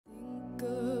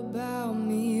About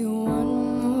me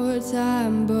one more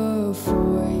time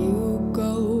before you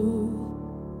go.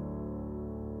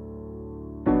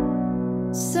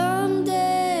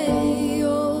 Someday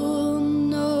you'll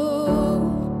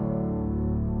know.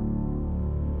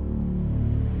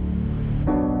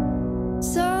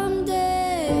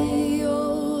 Someday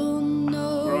you'll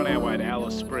know. We're on our way to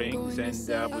Alice Springs,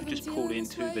 and we've just pulled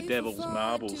into the Devil's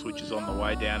Marbles, which is on the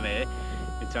way down there.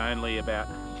 It's only about,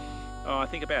 I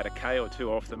think about a K or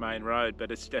two off the main road,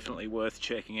 but it's definitely worth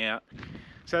checking out.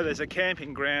 So there's a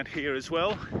camping ground here as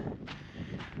well.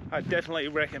 I definitely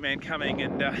recommend coming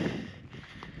and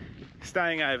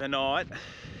staying overnight,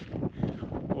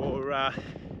 or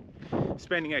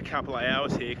spending a couple of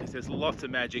hours here, because there's lots of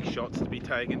magic shots to be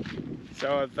taken.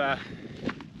 So I've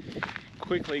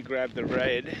quickly grabbed the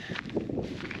red,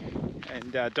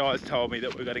 and Di's told me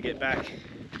that we've got to get back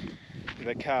to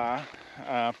the car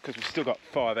because we've still got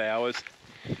 5 hours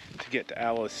to get to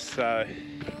Alice. So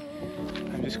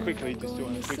I'm just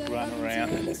doing a quick run around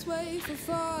and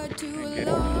get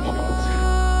all the shots.